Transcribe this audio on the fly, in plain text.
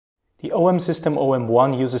The OM system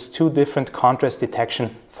OM-1 uses two different contrast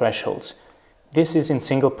detection thresholds. This is in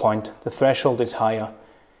single point, the threshold is higher.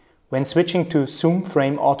 When switching to zoom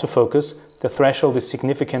frame autofocus, the threshold is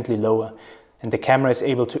significantly lower and the camera is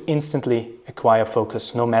able to instantly acquire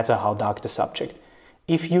focus no matter how dark the subject.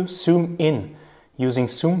 If you zoom in using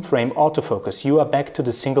zoom frame autofocus, you are back to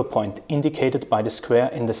the single point indicated by the square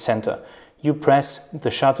in the center. You press the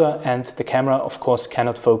shutter and the camera of course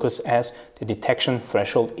cannot focus as the detection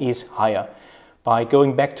threshold is higher. By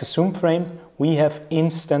going back to zoom frame, we have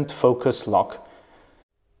instant focus lock.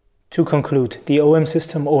 To conclude, the OM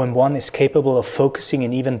system OM-1 is capable of focusing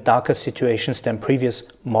in even darker situations than previous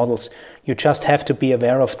models. You just have to be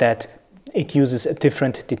aware of that. It uses a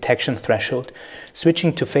different detection threshold.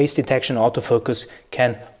 Switching to phase detection autofocus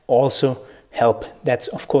can also help. That's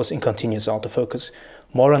of course in continuous autofocus.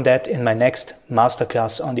 More on that in my next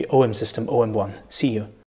masterclass on the OM system OM-1. See you.